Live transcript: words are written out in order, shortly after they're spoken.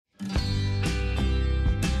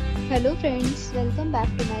Hello friends, welcome back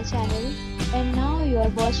to my channel, and now you are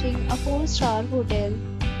watching a 4-star hotel.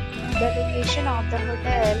 The location of the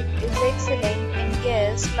hotel is excellent and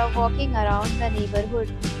guests love walking around the neighborhood.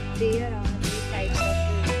 There are 8 types of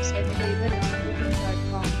rooms available on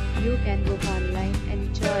booking.com. You can book online and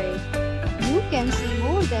enjoy it. You can see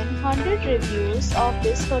more than 100 reviews of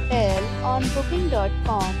this hotel on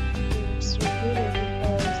booking.com. Its review rating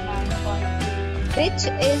is 9.3, which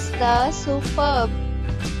is the superb.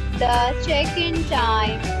 The check-in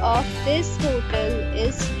time of this hotel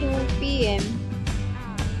is 2 p.m.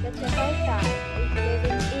 The check-out time is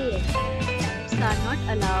 11 a.m. Pets are not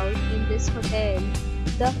allowed in this hotel.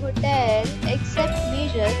 The hotel accepts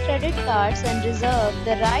major credit cards and reserves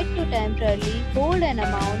the right to temporarily hold an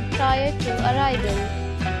amount prior to arrival.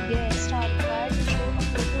 Guests are required to show a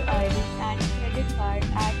photo ID and credit card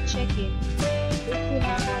at check-in. If you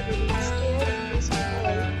have already stayed in this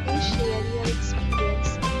hotel, please share your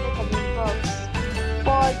experience in the comment box.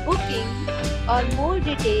 For booking or more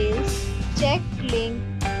details, check link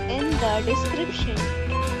in the description.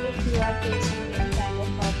 If you are facing any kind of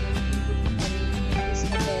problem in booking a room in this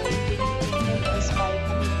hotel, then you can help us by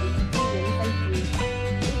commenting. We will help you.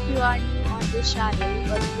 If you are new on this channel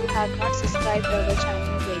or you have not subscribed our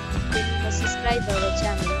channel yet, then you must subscribe our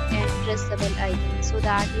channel and press the bell icon so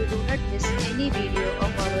that you do not miss any video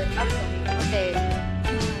of our upcoming hotel.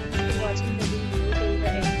 Thanks for watching the video till the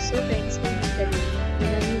end. So friends, will meet again in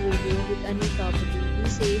a new video with a new property. Be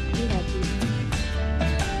safe, be happy.